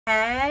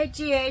Hey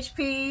GH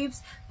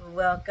peeps,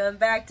 welcome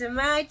back to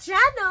my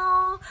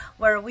channel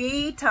where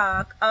we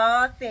talk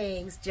all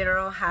things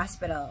General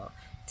Hospital.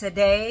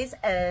 Today's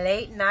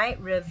late night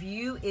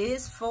review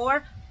is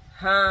for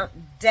Hump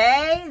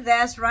Day.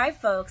 That's right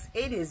folks,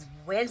 it is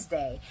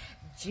Wednesday,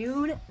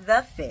 June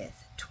the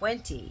 5th,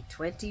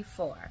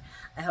 2024.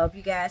 I hope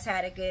you guys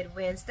had a good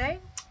Wednesday.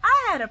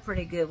 I had a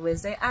pretty good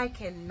Wednesday. I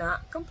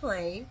cannot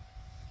complain.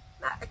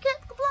 I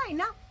can't complain,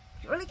 no.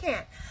 You really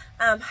can't.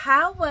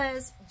 How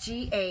was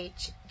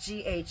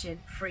GHing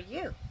for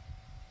you?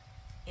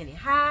 Any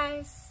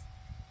highs?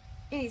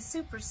 Any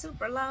super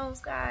lows,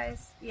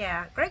 guys?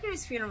 Yeah,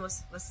 Gregory's funeral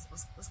was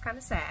kind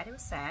of sad. It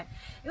was sad.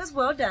 It was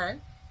well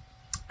done.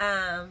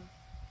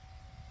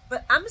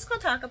 But I'm just going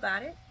to talk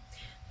about it.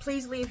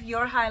 Please leave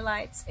your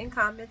highlights and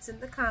comments in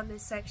the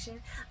comments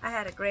section. I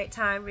had a great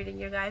time reading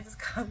your guys'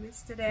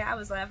 comments today. I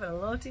was laughing a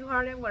little too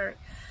hard at work.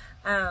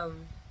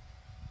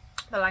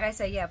 But like I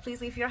said, yeah, please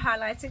leave your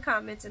highlights and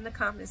comments in the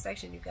comment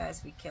section. You guys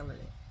be killing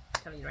it.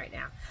 I'm telling you right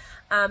now.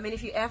 And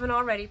if you haven't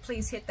already,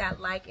 please hit that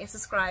like and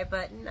subscribe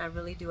button. I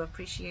really do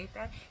appreciate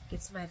that.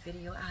 Gets my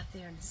video out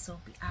there in the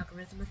soapy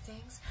algorithm of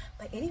things.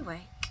 But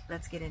anyway,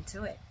 let's get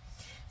into it.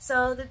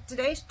 So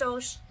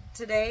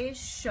today's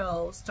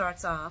show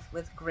starts off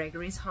with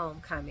Gregory's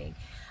homecoming.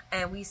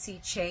 And we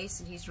see Chase,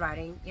 and he's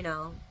writing, you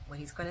know, what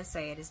he's going to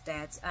say at his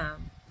dad's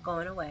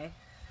going away.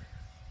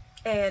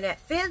 And at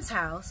Finn's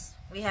house,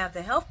 we have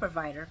the health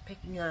provider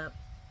picking up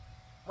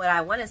what I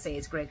want to say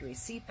is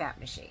Gregory's CPAP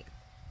machine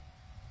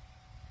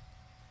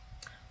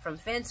from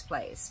Finn's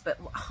place. But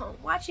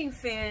watching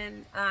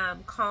Finn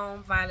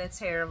comb Violet's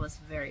hair was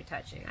very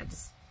touching.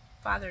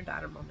 Father and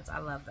daughter moments, I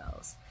love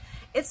those.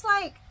 It's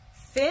like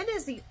Finn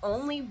is the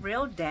only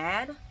real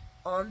dad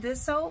on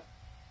this soap.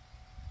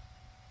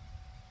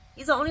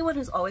 He's the only one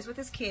who's always with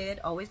his kid,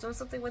 always doing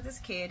something with his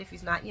kid if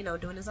he's not, you know,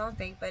 doing his own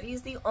thing. But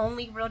he's the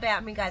only real dad.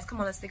 I mean, guys, come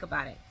on, let's think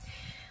about it.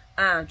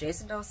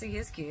 Jason don't see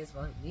his kids.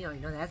 Well, you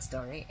know that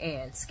story.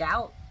 And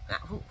Scout,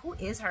 who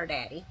is her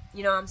daddy?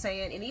 You know what I'm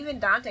saying? And even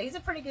Dante, he's a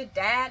pretty good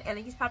dad, and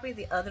he's probably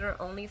the other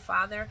only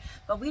father.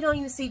 But we don't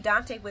even see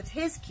Dante with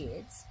his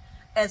kids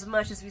as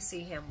much as we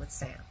see him with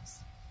Sam's.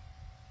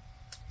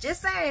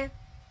 Just saying.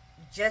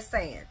 Just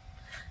saying.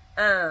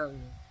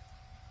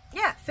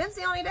 Yeah, Finn's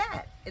the only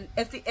dad. And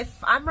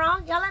if I'm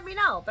wrong, y'all let me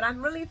know. But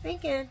I'm really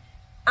thinking,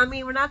 I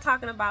mean, we're not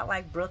talking about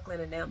like Brooklyn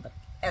and them, but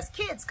as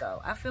kids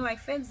go, I feel like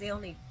Finn's the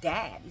only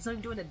dad. He's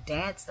only doing the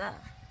dad stuff.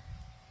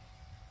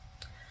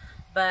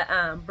 But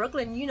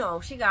Brooklyn, you know,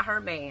 she got her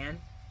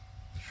man.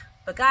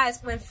 But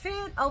guys, when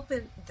Finn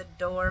opened the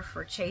door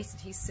for Chase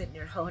and he's sitting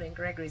there holding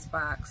Gregory's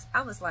box,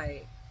 I was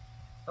like,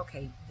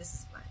 okay, this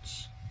is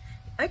much.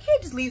 I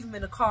can't just leave him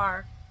in the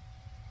car.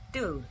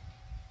 Dude,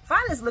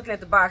 Violet's looking at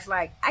the box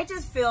like, I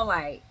just feel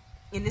like,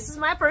 and this is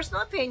my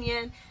personal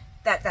opinion,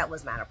 that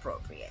was not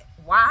appropriate.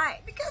 Why?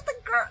 Because the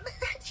girl,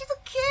 she's a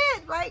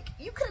kid. Like,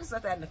 you could have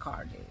left that in the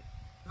car, dude.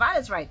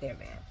 Violet's right there,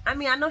 man. I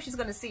mean, I know she's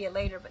going to see it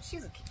later, but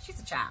she's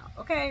a child,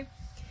 okay?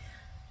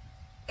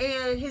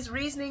 And his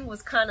reasoning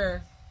was kind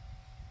of,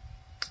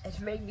 it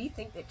made me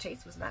think that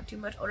Chase was not too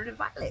much older than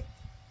Violet.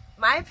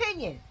 My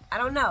opinion. I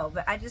don't know,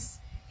 but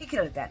he could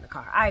have left that in the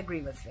car. I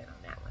agree with Finn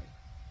on that one.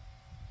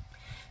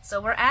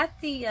 So we're at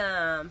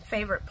the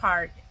favorite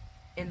part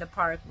in the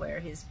park where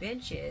his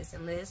bench is,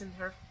 and Liz and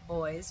her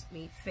boys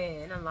meet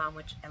Finn along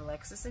with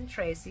Alexis and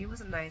Tracy. It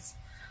was a nice,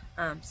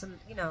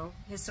 you know,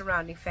 his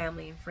surrounding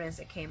family and friends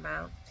that came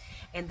out,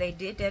 and they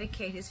did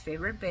dedicate his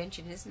favorite bench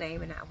in his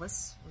name, and that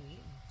was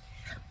sweet.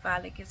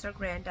 Violet gives her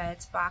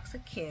granddad's box a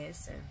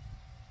kiss,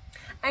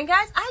 and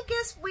guys, I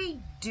guess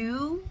we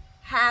do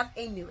have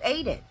a new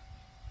Aiden.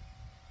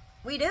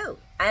 We do,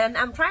 and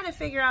I'm trying to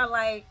figure out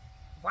like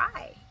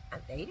why.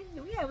 Aiden,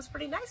 yeah, it was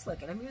pretty nice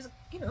looking. I mean, he was a,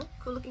 you know,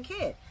 cool looking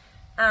kid.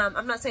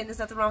 I'm not saying there's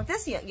nothing wrong with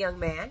this young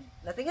man.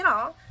 Nothing at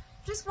all.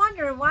 Just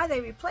wondering why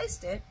they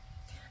replaced it.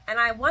 And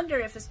I wonder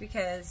if it's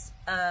because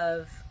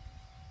of,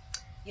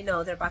 you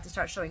know, they're about to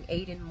start showing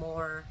Aiden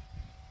more,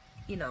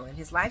 you know, in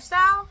his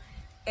lifestyle.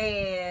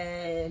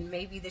 And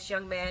maybe this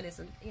young man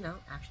isn't, you know,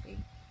 actually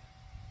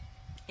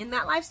in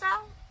that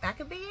lifestyle. That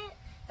could be it.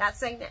 Not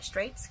saying that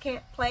straights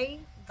can't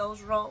play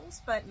those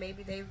roles, but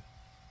maybe they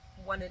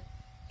wanted,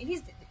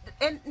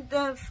 and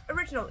the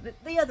original,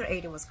 the other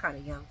Aiden was kind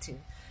of young too.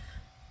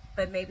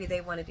 But maybe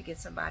they wanted to get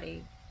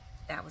somebody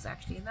that was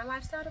actually in that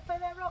lifestyle to play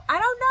that role. I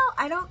don't know.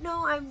 I don't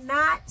know. I'm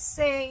not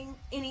saying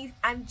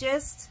I'm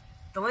just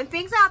throwing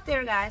things out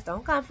there, guys.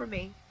 Don't come for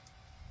me.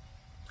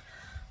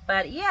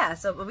 But yeah,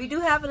 so we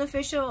do have an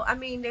official, I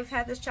mean, they've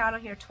had this child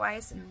on here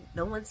twice, and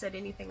no one said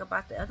anything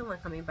about the other one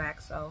coming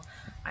back. So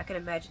I can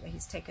imagine that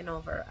he's taken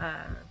over,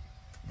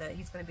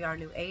 he's going to be our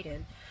new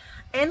Aiden.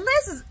 And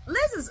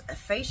Liz's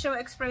facial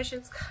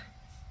expressions,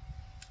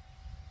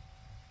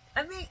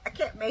 I mean, I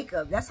can't make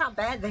them. That's how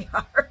bad they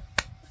are.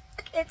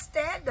 I can't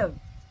stand them.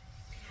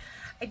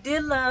 I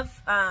did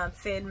love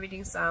Finn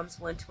reading Psalms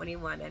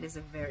 121. That is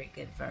a very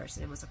good verse,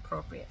 and it was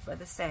appropriate for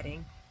the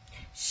setting.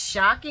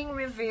 Shocking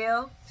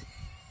reveal.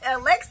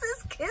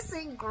 Alexis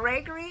kissing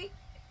Gregory.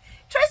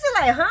 Tracy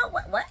like, huh?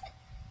 What?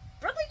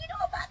 Brooklyn, you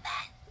know about that?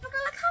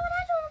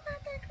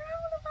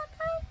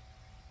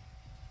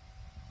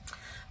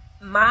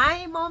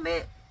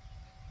 moment,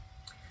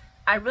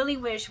 I really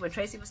wish, when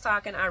Tracy was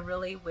talking, I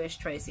really wish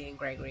Tracy and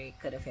Gregory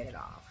could have hit it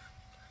off.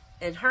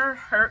 And her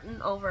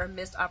hurting over a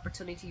missed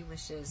opportunity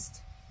was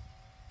just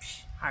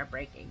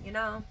heartbreaking, you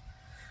know?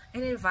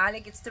 And then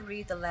Violet gets to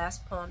read the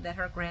last poem that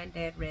her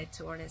granddad read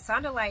to her. And it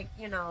sounded like,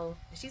 you know,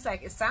 she's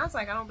like, it sounds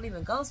like I don't believe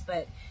in ghosts,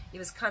 but it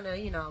was kind of,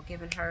 you know,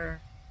 giving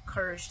her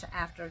courage to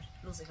after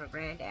losing her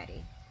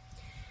granddaddy.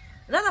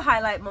 Another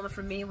highlight moment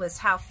for me was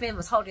how Finn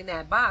was holding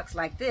that box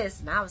like this.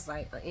 And I was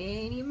like,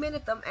 any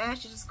minute them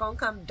ashes is going to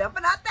come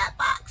dumping out that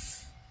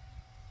box.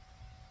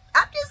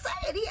 I'm just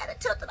saying, he had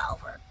it tilted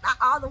over. Not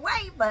all the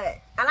way, but...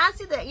 And I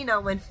see that, you know,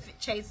 when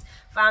Chase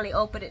finally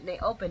opened it and they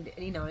opened it,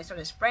 you know, they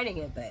started spreading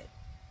it, but...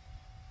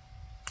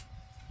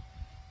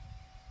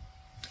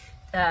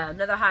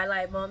 another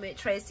highlight moment,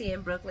 Tracy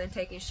and Brooklyn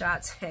taking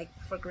shots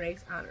for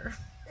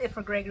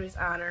Gregory's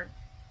honor.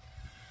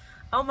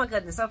 Oh my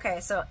goodness. Okay,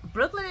 so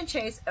Brooklyn and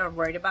Chase are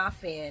worried about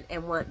Finn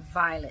and want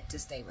Violet to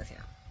stay with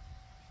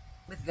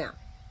them.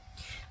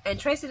 And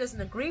Tracy doesn't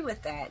agree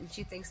with that, and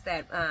she thinks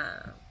that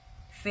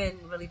Finn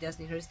really does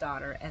need his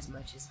daughter as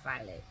much as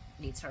Violet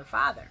needs her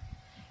father.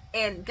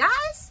 And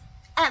guys,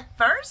 at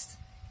first,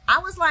 I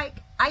was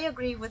like, I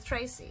agree with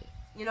Tracy.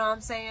 You know what I'm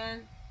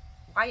saying?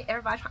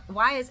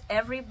 Why is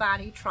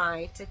everybody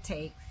trying to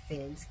take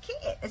Finn's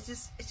kid? It's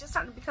just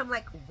starting to become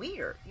like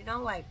weird. You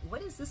know, like,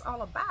 what is this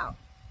all about?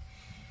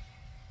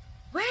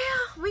 Well,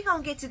 we're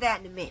going to get to that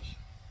in a minute.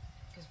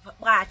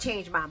 Why I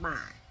changed my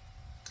mind.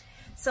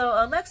 So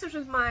Alexis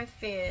reminds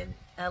Finn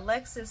that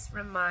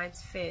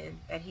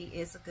he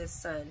is a good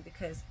son,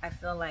 because I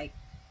feel like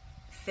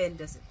Finn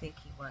doesn't think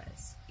he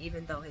was,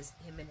 even though him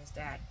and his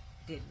dad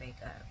did make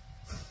up.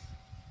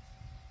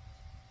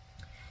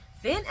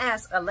 Finn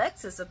asks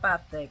Alexis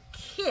about the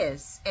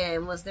kiss,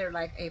 and was there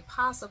like a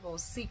possible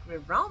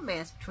secret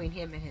romance between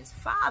him and his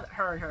father,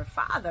 her and her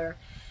father.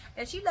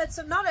 And she lets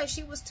him know that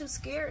she was too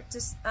scared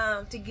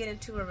to get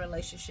into a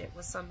relationship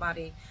with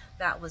somebody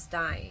that was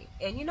dying.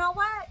 And you know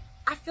what?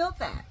 I felt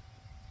that.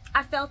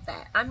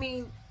 I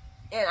mean,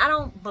 and I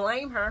don't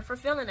blame her for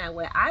feeling that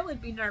way. I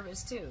would be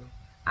nervous too.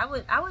 I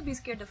would be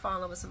scared to fall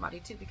in love with somebody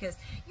too, because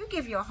you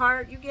give your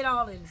heart, you get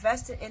all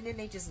invested, and then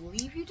they just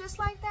leave you just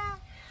like that.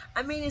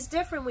 I mean, it's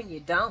different when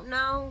you don't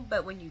know,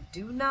 but when you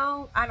do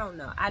know, I don't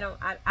know.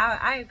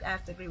 I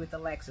have to agree with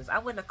Alexis. I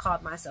wouldn't have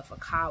called myself a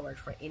coward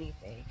for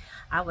anything.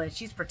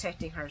 She's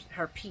protecting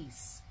her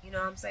peace. You know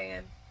what I'm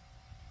saying?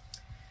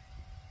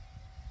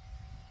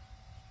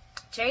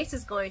 Chase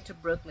is going to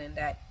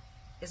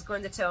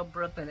tell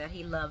Brooklyn that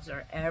he loves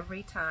her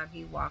every time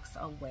he walks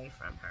away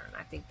from her. And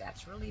I think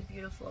that's really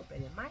beautiful, but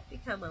it might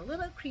become a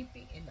little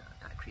creepy. And no,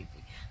 not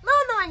creepy. A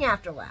little annoying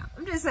after a while.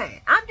 I'm just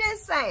saying.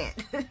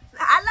 I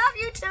love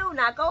you too.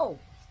 Now go.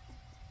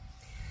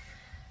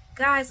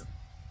 Guys,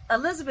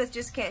 Elizabeth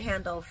just can't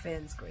handle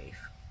Finn's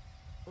grief.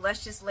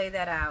 Let's just lay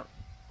that out.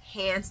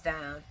 Hands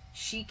down,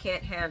 she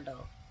can't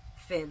handle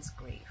Finn's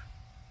grief.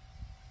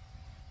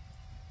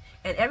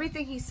 And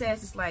everything he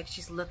says is like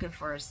she's looking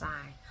for a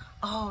sign.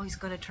 Oh, he's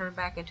going to turn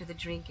back into the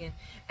drinking.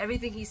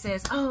 Everything he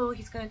says, oh,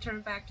 he's going to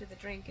turn back to the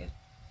drinking.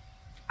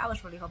 I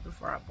was really hoping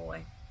for our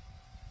boy.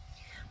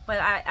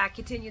 But I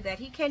continue that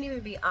he can't even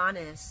be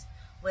honest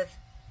with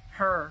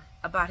her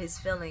about his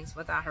feelings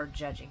without her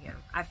judging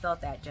him. I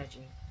felt that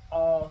judging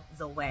all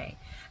the way.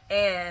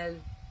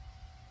 And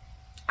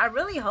I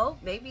really hope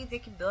maybe they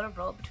can build a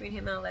role between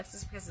him and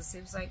Alexis, because it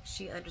seems like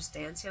she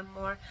understands him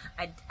more.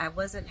 I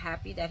wasn't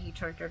happy that he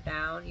turned her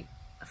down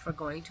for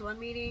going to a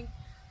meeting,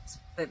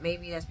 but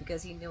maybe that's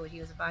because he knew what he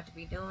was about to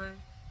be doing.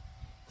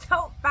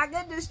 Oh, my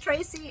goodness,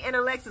 Tracy and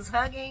Alexis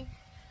hugging.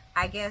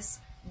 I guess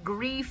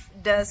grief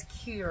does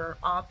cure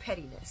all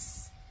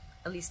pettiness,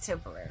 at least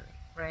temporary,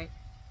 right?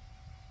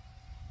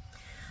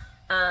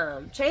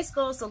 Chase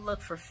goes to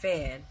look for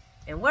Finn.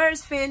 And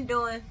where's Finn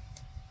doing?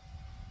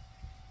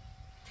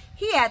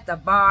 He at the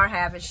bar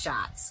having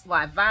shots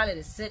while Violet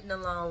is sitting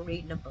alone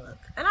reading a book.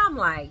 And I'm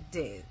like,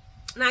 dude.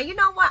 Now, you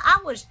know what? I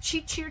was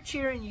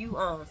cheering you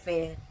on,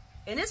 Finn.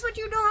 And this what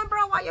you doing,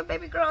 bro? While your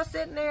baby girl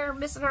sitting there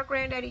missing her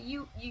granddaddy,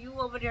 you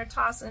over there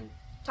tossing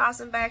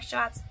back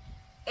shots.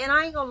 And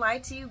I ain't gonna lie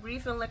to you,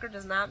 grief and liquor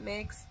does not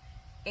mix.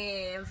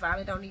 And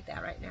Violet don't need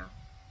that right now.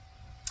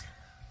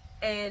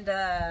 And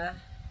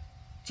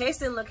Chase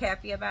didn't look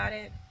happy about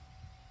it.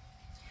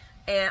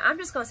 And I'm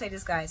just gonna say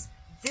this, guys.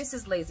 This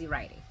is lazy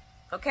writing.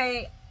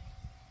 Okay?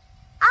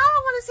 I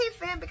don't want to see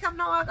Finn become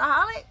no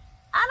alcoholic.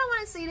 I don't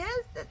want to see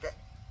this.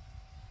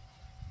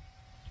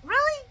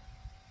 Really?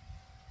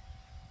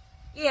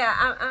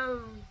 Yeah,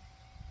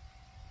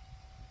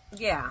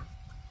 yeah.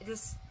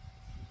 This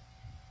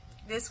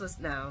was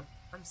no.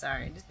 I'm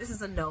sorry. This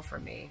is a no for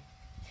me.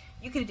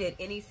 You could have did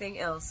anything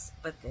else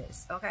but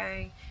this,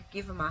 okay?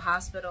 Give him a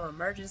hospital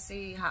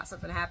emergency,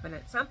 something happened,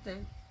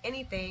 something,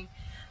 anything.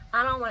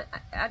 I don't want,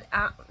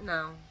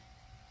 no.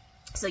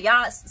 So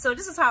y'all, so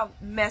this is how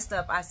messed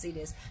up I see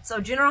this. So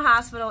General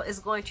Hospital is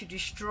going to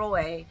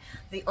destroy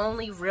the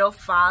only real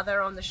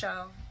father on the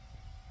show.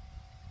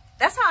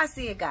 That's how I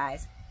see it,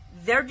 guys.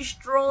 They're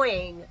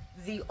destroying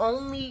the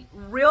only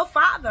real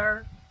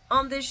father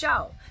on this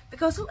show.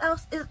 Because who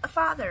else is a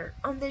father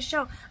on this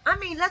show? I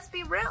mean, let's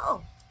be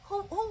real.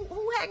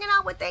 Who hanging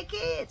out with their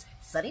kids?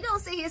 Sonny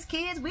don't see his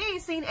kids. We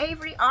ain't seen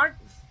Avery.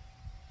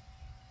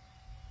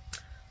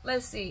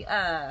 Let's see.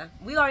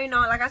 We already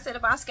know, like I said,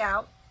 about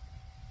Scout.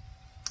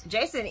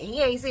 Jason,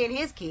 he ain't seeing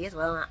his kids.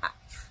 Well,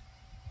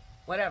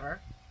 whatever.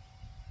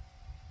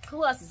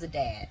 Who else is a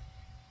dad?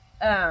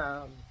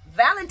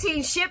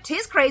 Valentine shipped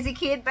his crazy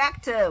kid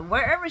back to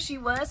wherever she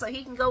was so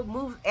he can go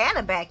move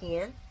Anna back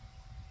in.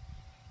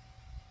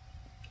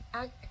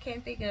 I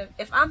can't think of,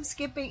 if I'm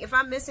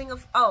missing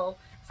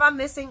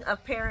a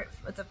parent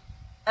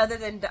other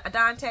than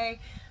Dante,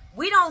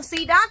 we don't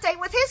see Dante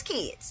with his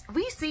kids.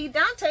 We see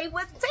Dante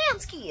with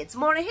Sam's kids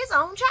more than his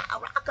own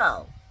child,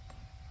 Rocco.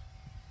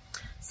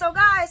 So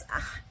guys,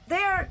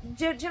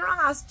 General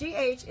House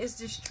GH is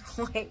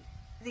destroying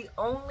the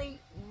only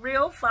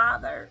real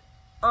father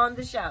on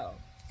the show.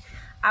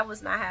 I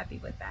was not happy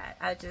with that.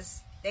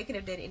 They could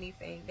have did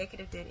anything. They could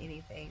have did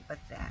anything but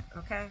that,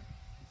 okay?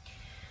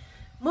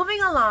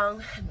 Moving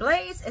along,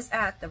 Blaze is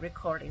at the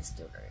recording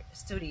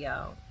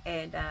studio,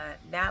 and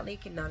Natalie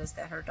can notice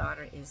that her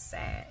daughter is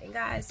sad. And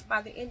guys,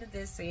 by the end of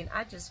this scene,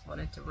 I just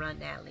wanted to run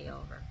Natalie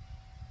over.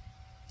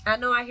 I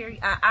know I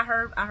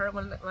heard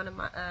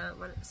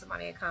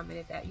somebody had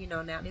commented that, you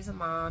know, Natalie's a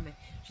mom and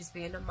she's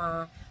being a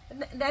mom.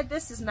 That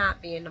this is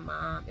not being a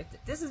mom. If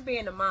this is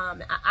being a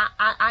mom,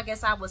 I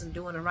guess I wasn't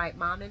doing the right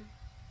momming,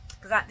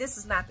 because this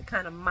is not the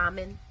kind of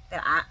momming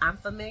that I'm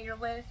familiar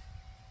with.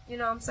 You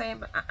know what I'm saying?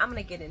 But I'm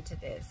gonna get into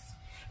this.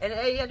 And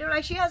they're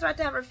like, she has the right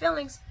to have her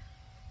feelings.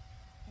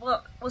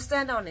 Well, we'll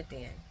stand on it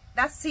then.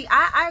 See,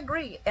 I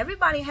agree.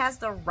 Everybody has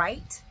the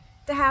right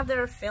to have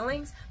their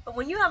feelings, but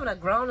when you having a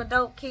grown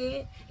adult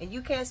kid and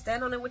you can't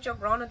stand on it with your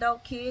grown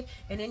adult kid,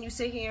 and then you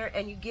sit here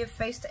and you give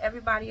face to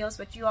everybody else,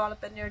 but you all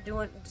up in there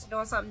doing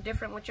something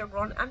different with your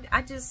grown,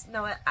 I just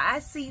know I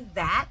see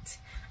that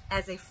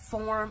as a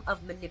form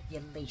of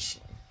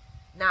manipulation,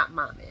 not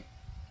momming.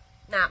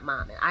 Not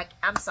momming.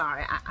 I'm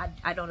sorry.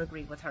 I don't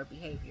agree with her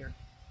behavior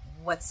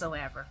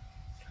whatsoever.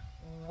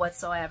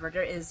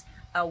 There is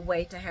a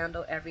way to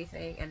handle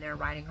everything, and they're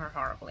writing her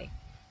horribly.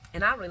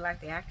 And I really like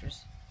the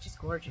actress. She's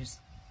gorgeous.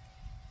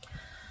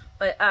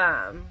 But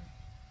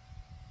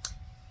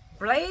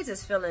Blaze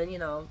is feeling, you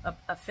know,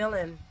 a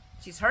feeling,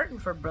 she's hurting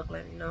for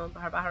Brooklyn, you know,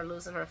 about her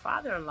losing her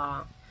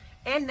father-in-law.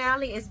 And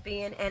Natalie is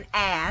being an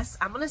ass.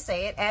 I'm going to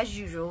say it as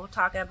usual,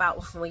 talking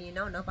about, well, you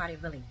know, nobody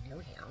really knew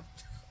him.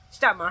 She's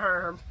talking about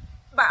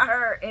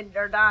her and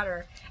her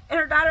daughter. And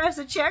her daughter has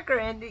to check her,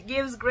 and it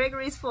gives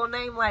Gregory's full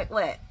name, like,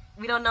 what?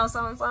 We don't know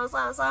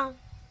so-and-so.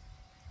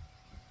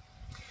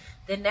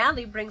 Then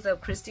Natalie brings up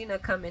Christina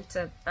coming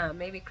to,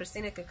 maybe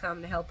Christina could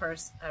come to help her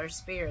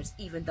spirits,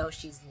 even though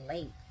she's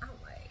late. I'm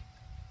like,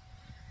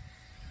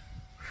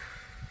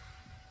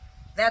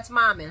 that's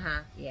momming,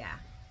 huh? Yeah.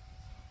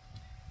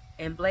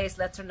 And Blaze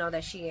lets her know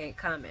that she ain't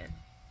coming.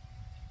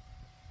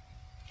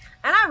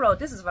 And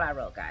this is what I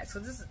wrote, guys,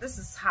 because this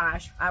is how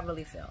I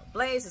really feel.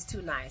 Blaze is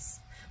too nice.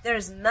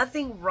 There's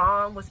nothing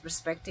wrong with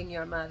respecting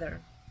your mother.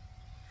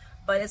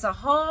 But it's a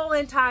whole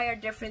entire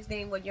different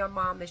thing when your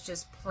mom is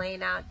just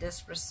plain out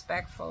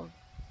disrespectful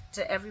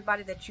to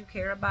everybody that you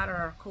care about or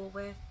are cool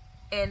with.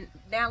 And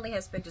Natalie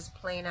has been just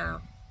plain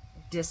out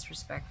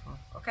disrespectful,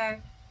 okay?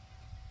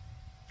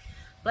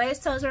 Blaze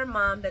tells her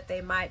mom that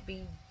they might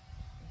be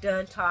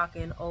done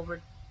talking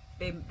over,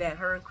 that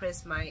her and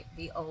Chris might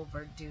be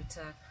over due to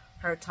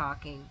her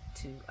talking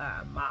to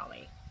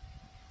Molly.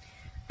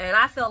 And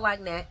I felt like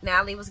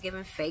Natalie was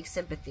giving fake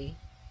sympathy.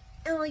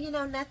 Oh, you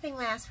know, nothing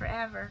lasts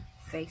forever.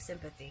 Fake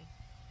sympathy.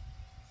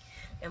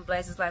 And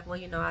Blaze is like, well,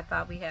 you know, I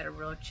thought we had a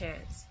real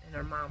chance. And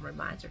her mom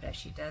reminds her that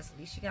she does. At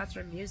least she got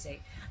her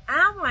music.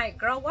 And I'm like,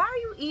 girl, why are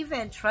you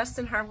even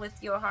trusting her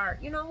with your heart?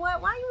 You know what?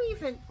 Why you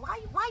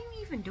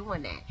even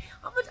doing that?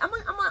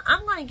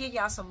 I'm gonna give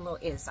y'all some little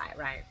insight,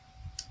 right?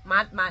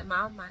 My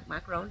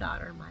grown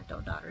daughter, my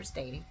adult daughter is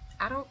dating.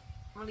 I don't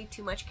really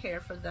too much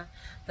care for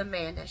the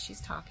man that she's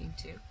talking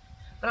to,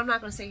 but I'm not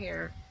gonna sit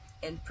here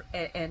and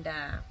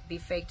be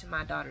fake to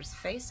my daughter's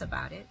face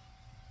about it.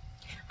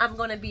 I'm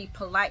going to be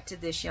polite to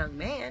this young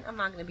man. I'm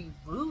not going to be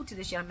rude to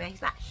this young man.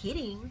 He's not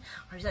hitting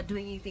or he's not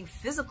doing anything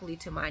physically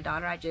to my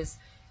daughter. I just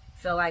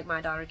feel like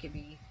my daughter could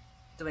be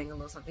doing a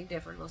little something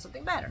different, a little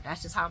something better.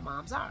 That's just how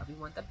moms are. We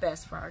want the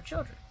best for our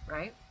children,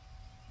 right?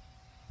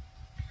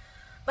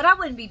 But I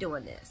wouldn't be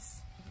doing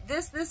this.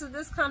 This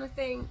kind of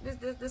thing,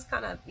 this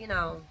kind of, you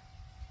know,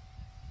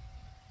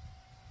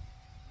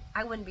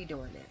 I wouldn't be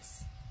doing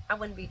this. I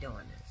wouldn't be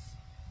doing this.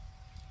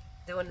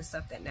 Doing the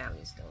stuff that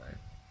Natalie's doing.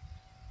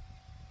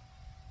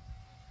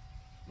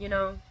 You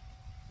know,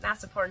 not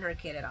supporting her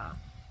kid at all.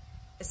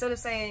 Instead of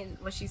saying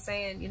what she's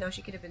saying, you know,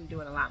 she could have been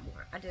doing a lot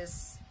more.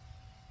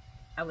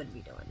 I wouldn't be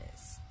doing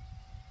this.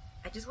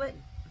 I just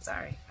wouldn't. I'm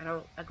sorry. I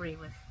don't agree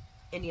with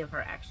any of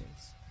her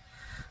actions.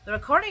 The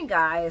recording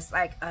guy is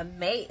like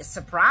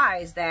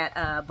surprised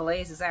that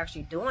Blaze is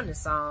actually doing the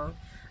song.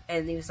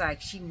 And he was like,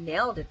 she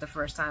nailed it the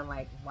first time.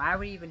 Like, why are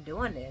we even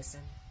doing this?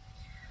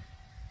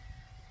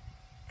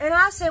 And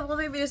I said, well,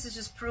 maybe this is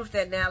just proof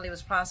that Natalie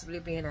was possibly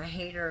being a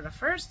hater the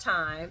first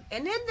time.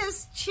 And then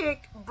this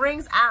chick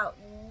brings out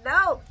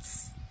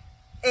notes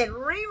and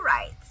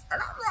rewrites.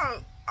 And I'm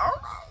like, oh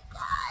my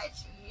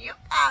gosh, you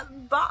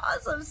got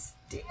balls of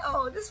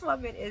steel. This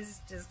woman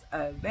is just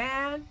a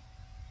man.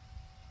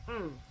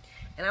 And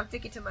I'm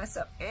thinking to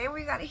myself, and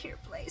we got to hear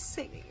Blaze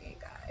sing again,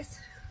 guys.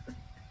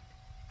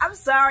 I'm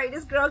sorry,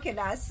 this girl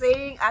cannot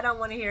sing. I don't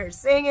want to hear her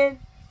singing.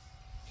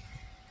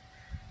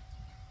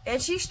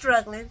 And she's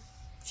struggling.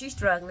 She's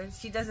struggling.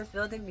 She doesn't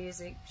feel the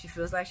music. She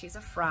feels like she's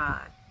a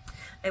fraud.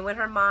 And when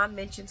her mom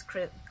mentions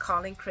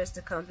calling Chris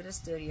to come to the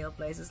studio,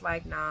 Blaze is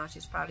like, nah,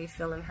 she's probably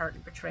feeling hurt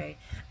and betrayed.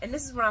 And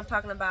this is what I'm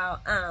talking about.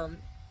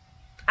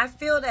 I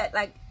feel that,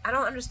 like, I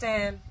don't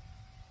understand.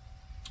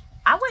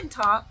 I wouldn't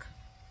talk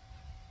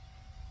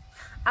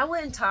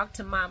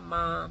to my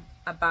mom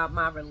about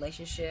my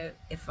relationship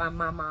if my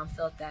mom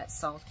felt that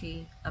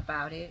salty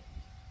about it.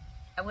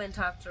 I wouldn't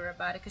talk to her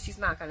about it because she's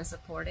not going to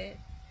support it.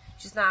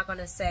 She's not going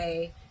to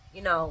say,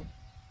 you know,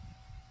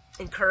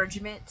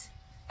 encouragement.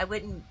 I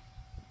wouldn't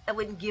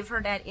give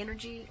her that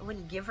energy. I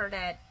wouldn't give her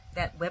that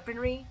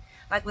weaponry.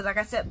 Like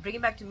I said, bring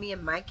it back to me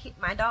and my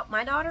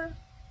daughter.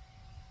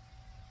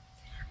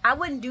 I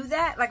wouldn't do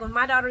that. Like when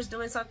my daughter's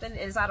doing something and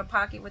is out of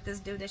pocket with this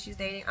dude that she's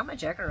dating, I'm gonna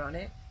check her on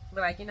it.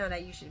 But like, you know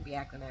that you shouldn't be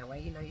acting that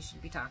way. You know you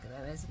shouldn't be talking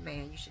that as a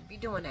man. You shouldn't be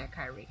doing that,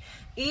 Kyrie.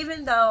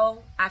 Even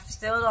though I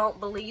still don't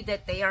believe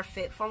that they are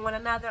fit for one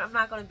another, I'm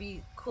not gonna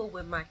be cool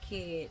with my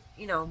kid,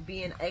 you know,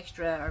 being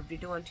extra or be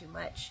doing too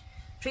much,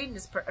 treating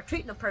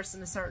a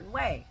person a certain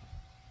way.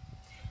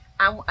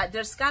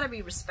 There's got to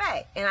be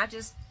respect, and I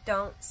just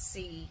don't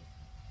see.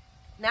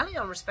 Natalie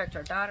don't respect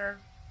her daughter.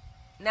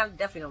 Natalie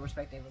definitely don't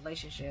respect their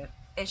relationship,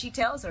 and she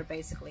tells her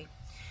basically.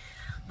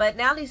 But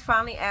Natalie's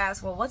finally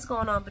asked, well, what's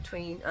going on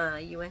between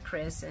you and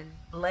Chris? And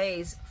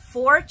Blaze,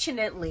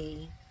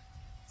 fortunately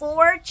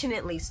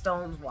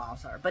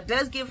stonewalls her, but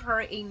does give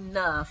her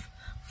enough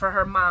for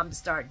her mom to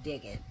start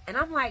digging. And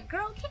I'm like,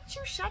 girl, can't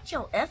you shut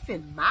your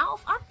effing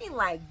mouth? I mean,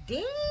 like,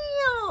 damn,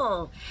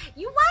 why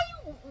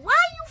you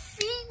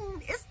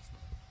feeding?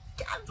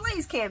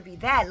 Blaze can't be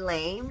that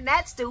lame,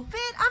 that stupid.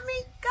 I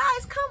mean,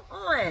 guys, come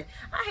on.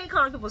 I hate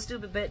calling people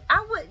stupid, but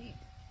I would.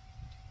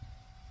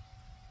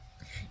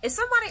 If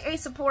somebody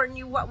ain't supporting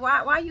you,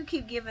 why you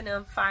keep giving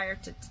them fire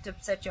to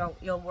set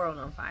your world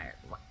on fire?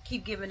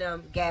 Keep giving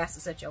them gas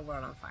to set your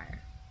world on fire.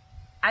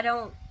 I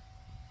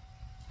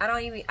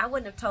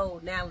wouldn't have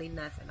told Natalie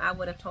nothing. I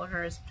would have told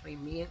her it's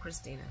between me and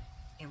Christina,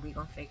 and we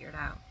gonna figure it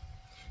out.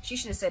 She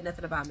shouldn't have said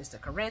nothing about Mr.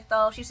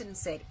 Corinthos. She shouldn't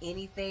have said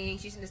anything.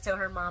 She shouldn't have told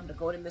her mom to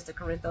go to Mr.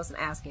 Corinthos and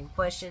ask him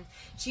questions.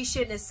 She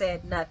shouldn't have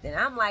said nothing.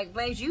 I'm like,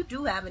 Blaze, you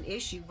do have an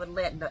issue with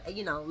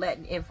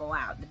letting info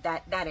out.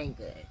 That ain't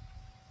good.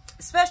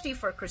 Especially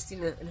for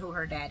Christina and who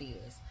her daddy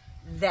is.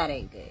 That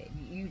ain't good.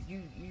 You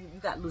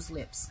got loose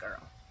lips,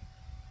 girl.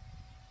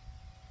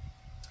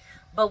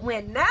 But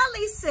when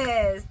Natalie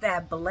says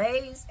that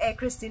Blaze and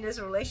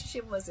Christina's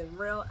relationship wasn't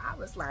real, I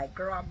was like,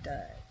 girl, I'm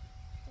done.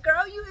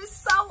 Girl, you is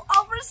so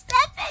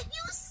overstepping.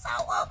 You so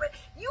over.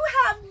 You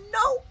have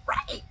no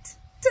right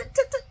you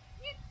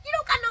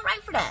don't got no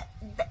right for that.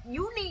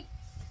 You need,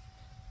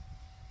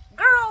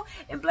 girl.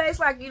 And Blaze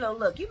like,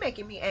 look, you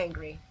making me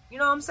angry. You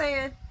know what I'm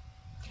saying?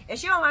 And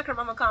she don't like her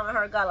mama calling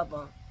her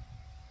gullible.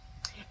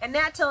 And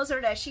that tells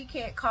her that she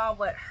can't call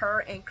what her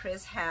and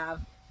Chris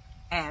have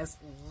as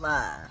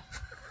love.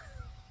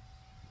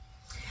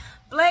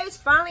 Blaze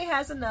finally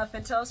has enough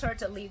and tells her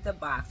to leave the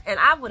box. And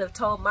I would have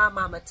told my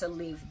mama to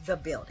leave the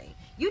building.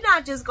 You're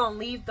not just going to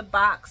leave the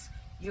box.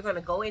 You're going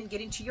to go in,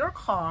 get into your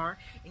car,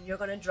 and you're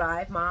going to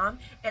drive, Mom.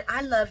 And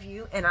I love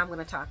you, and I'm going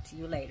to talk to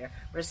you later.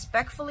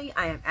 Respectfully,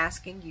 I am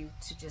asking you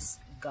to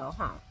just go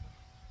home.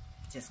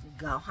 Just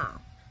go home.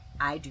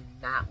 I do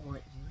not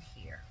want you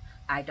here.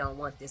 I don't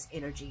want this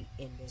energy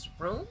in this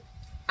room.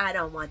 I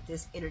don't want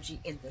this energy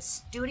in the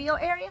studio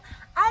area.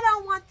 I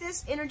don't want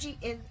this energy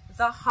in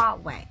the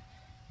hallway.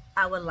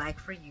 I would like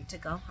for you to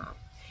go home.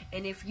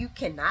 And if you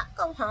cannot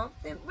go home,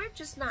 then we're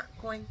just not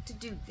going to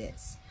do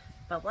this.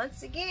 But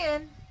once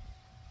again,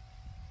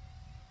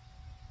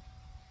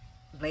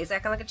 Blaze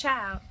acting like a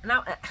child. And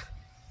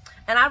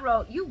I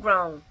wrote, you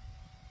grown.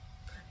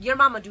 Your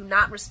mama do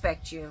not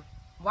respect you.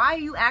 Why are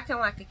you acting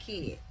like a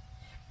kid?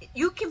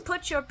 You can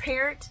put your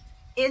parent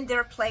in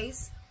their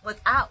place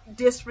without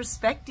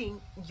disrespecting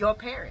your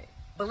parent.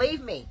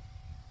 Believe me,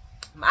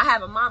 I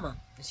have a mama,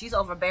 and she's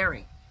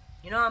overbearing.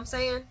 You know what I'm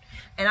saying?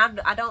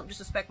 And I don't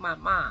disrespect my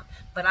mom,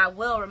 but I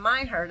will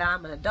remind her that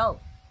I'm an adult,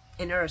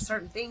 and there are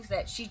certain things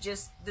that she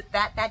just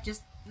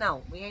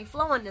no, we ain't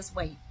flowing this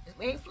way.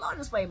 We ain't flowing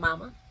this way,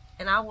 Mama.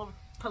 And I will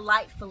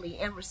politely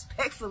and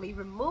respectfully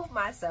remove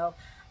myself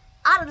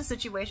out of the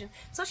situation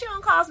so she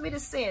don't cause me to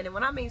sin. And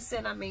when I mean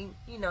sin, I mean,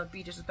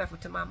 be disrespectful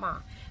to my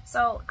mom.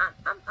 So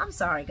I'm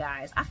sorry,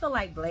 guys. I feel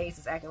like Blaze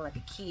is acting like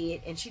a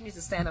kid, and she needs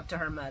to stand up to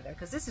her mother,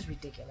 because this is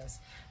ridiculous.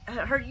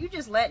 You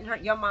just letting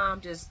your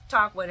mom just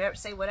talk whatever,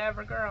 say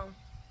whatever, girl.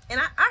 And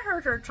I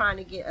heard her trying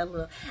to get a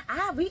little,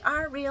 we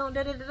are real,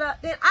 da da da da.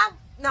 Then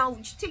No,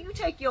 you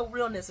take your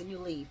realness and you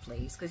leave,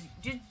 please, because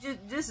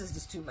this is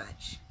just too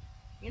much.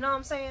 You know what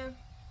I'm saying?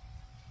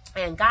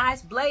 And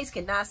guys, Blaze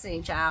cannot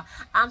sing, child.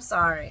 I'm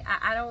sorry.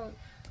 I don't.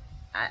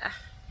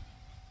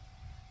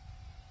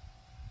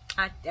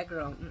 That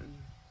girl.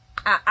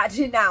 I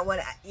did not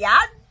want to. Yeah,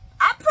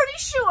 I'm pretty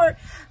sure.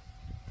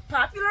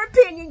 Popular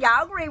opinion,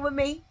 y'all agree with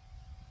me.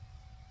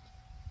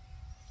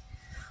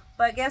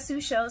 But guess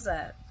who shows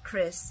up?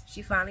 Chris.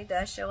 She finally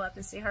does show up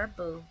and see her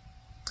boo.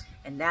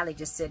 And Natalie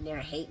just sitting there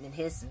hating and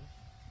hissing.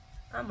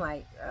 I'm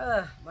like,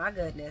 ugh, my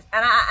goodness.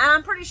 And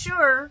I'm pretty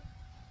sure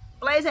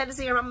Blaze had to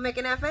see her mama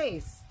making that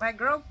face. Like,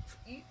 girl,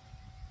 you...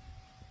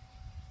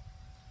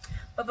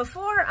 But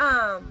before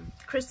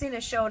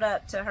Christina showed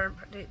up to her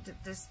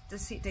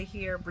to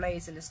hear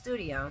Blaze in the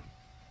studio,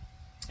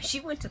 she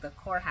went to the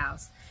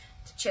courthouse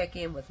to check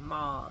in with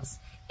Moz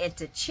and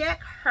to check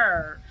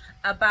her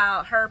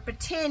about her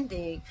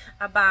pretending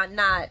about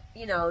not,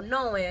 you know,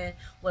 knowing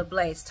what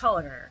Blaze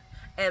told her.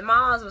 And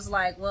Moz was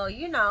like, well,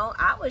 you know,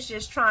 I was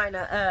just trying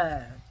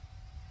to,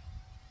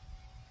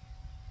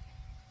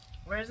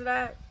 where's it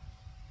at?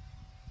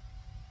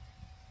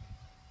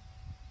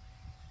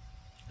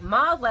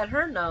 Moz let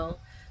her know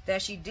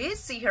that she did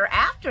see her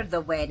after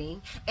the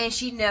wedding and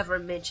she never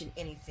mentioned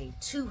anything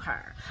to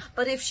her.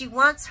 But if she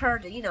wants her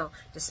to, you know,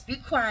 to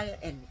speak quiet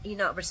and, you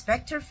know,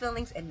 respect her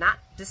feelings and not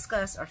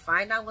discuss or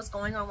find out what's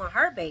going on with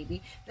her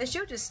baby, then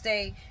she'll just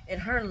stay in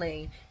her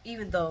lane,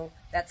 even though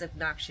that's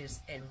obnoxious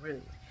and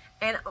rude.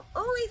 And the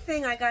only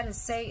thing I gotta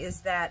say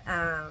is that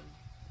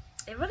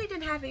it really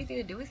didn't have anything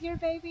to do with your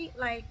baby.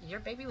 Like, your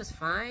baby was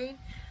fine.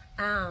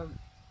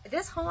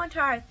 This whole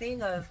entire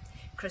thing of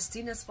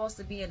Christina's supposed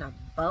to be in a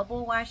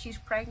bubble while she's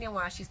pregnant,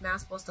 while she's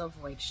not supposed to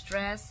avoid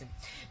stress, and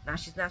now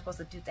she's not supposed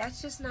to do,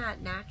 that's just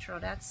not natural.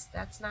 That's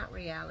not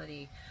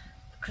reality.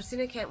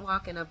 Christina can't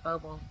walk in a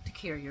bubble to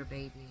carry your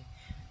baby.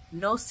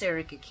 No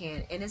surrogate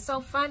can. And it's so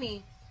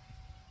funny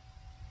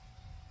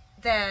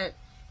that,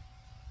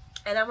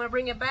 and I'm going to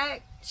bring it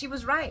back, she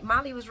was right.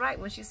 Molly was right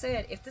when she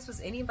said, if this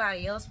was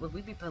anybody else, would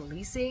we be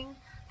policing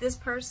this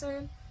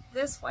person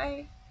this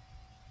way?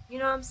 You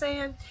know what I'm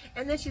saying?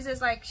 And then she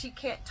says, like, she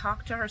can't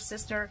talk to her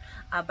sister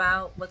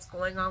about what's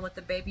going on with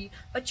the baby.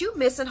 But you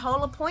missing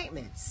whole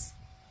appointments,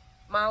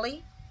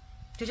 Molly.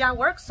 Because y'all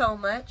work so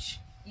much.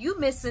 You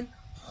missing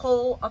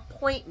whole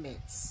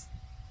appointments.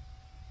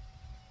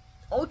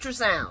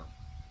 Ultrasound.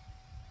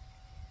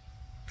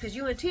 Because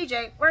you and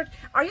TJ work.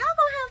 Are y'all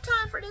going to have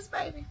time for this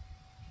baby?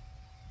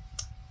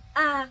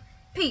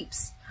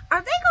 Peeps,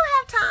 are they gonna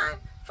have time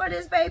for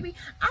this baby?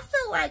 I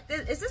feel like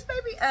is this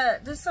baby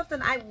just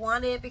something I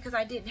wanted because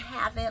I didn't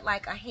have it,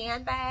 like a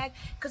handbag?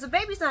 Because a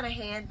baby's not a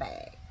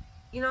handbag.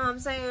 You know what I'm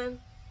saying?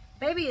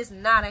 Baby is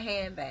not a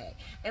handbag.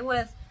 And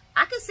with,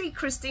 I can see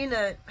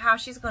Christina, how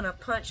she's gonna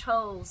punch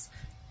holes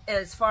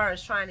as far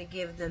as trying to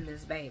give them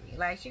this baby.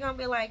 Like, she's gonna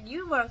be like,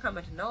 you weren't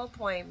coming to no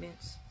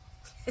appointments.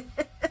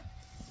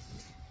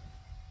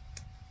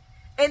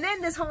 And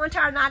then this whole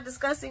entire not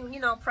discussing, you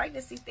know,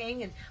 pregnancy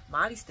thing, and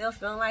Molly still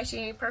feeling like she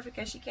ain't perfect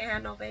because she can't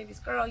have no babies.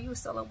 Girl, you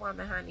still a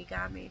woman, honey.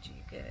 God made you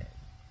good.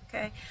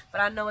 Okay? But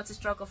I know it's a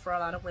struggle for a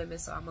lot of women,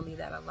 so I'm going to leave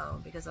that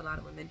alone, because a lot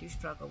of women do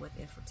struggle with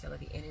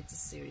infertility, and it's a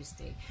serious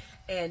thing.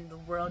 And the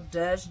world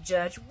does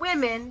judge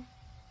women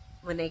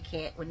when they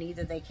can't, when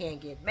either they can't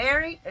get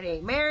married, or they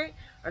ain't married,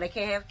 or they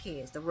can't have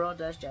kids. The world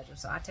does judge them,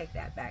 so I take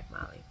that back,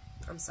 Molly.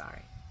 I'm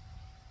sorry.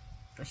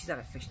 Well, she's not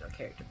a fictional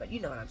character, but you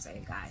know what I'm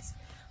saying, guys.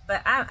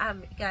 But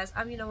guys,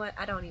 you know what?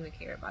 I don't even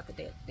care about the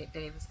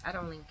Davis. I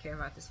don't even care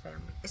about this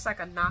family. It's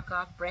like a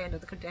knockoff brand of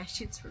the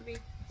Kardashians for me.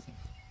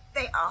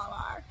 They all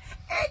are.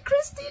 And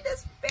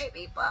Christina's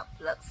baby bump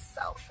looks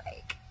so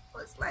fake. It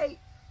was like,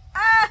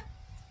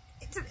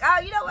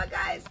 you know what,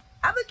 guys?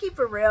 I'm gonna keep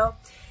it real.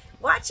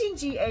 Watching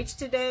GH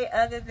today,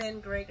 other than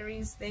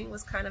Gregory's thing,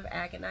 was kind of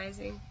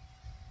agonizing.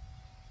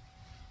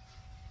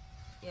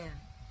 Yeah.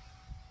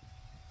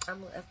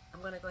 I'm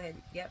gonna go ahead.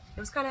 Yep, it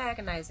was kind of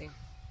agonizing.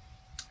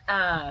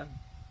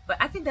 But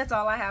I think that's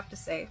all I have to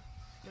say.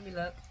 Let me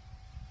look.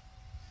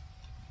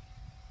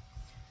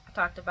 I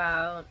talked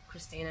about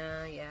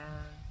Christina,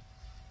 yeah.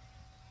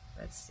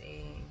 Let's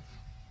see.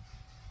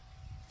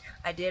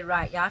 I did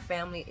write, y'all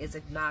family is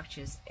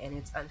obnoxious and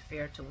it's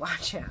unfair to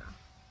watch out.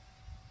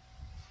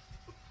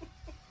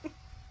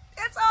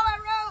 That's all I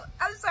wrote.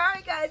 I'm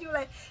sorry, guys. You were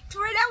like,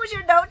 Tori, that was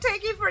your note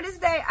taking for this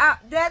day.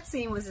 That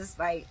scene was just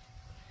like,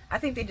 I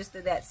think they just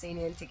did that scene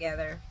in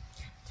together.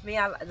 To me,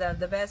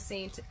 the best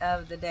scene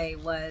of the day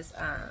was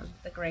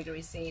the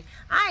Gregory scene.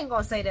 I ain't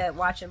gonna say that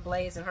watching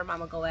Blaze and her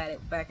mama go at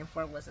it back and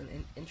forth wasn't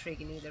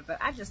intriguing either, but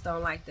I just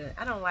don't like them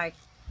kind of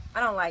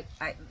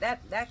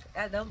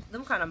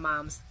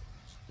moms.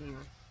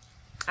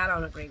 I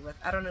don't agree.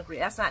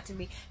 That's not to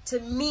me. To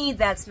me,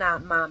 that's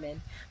not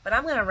momming. But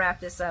I'm gonna wrap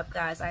this up,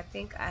 guys. I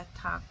think I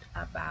talked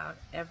about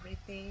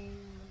everything.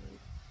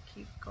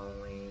 Keep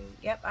going.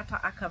 Yep,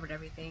 I covered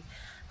everything.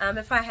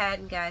 If I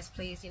hadn't, guys,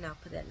 please, you know,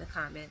 put that in the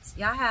comments.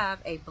 Y'all have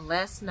a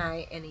blessed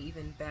night and an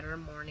even better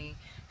morning.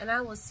 And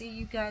I will see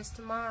you guys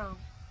tomorrow.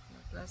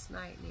 A blessed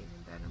night and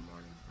even better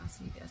morning. I'll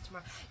see you guys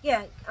tomorrow.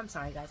 Yeah, I'm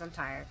sorry, guys. I'm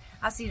tired.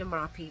 I'll see you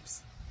tomorrow,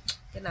 peeps.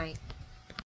 Good night.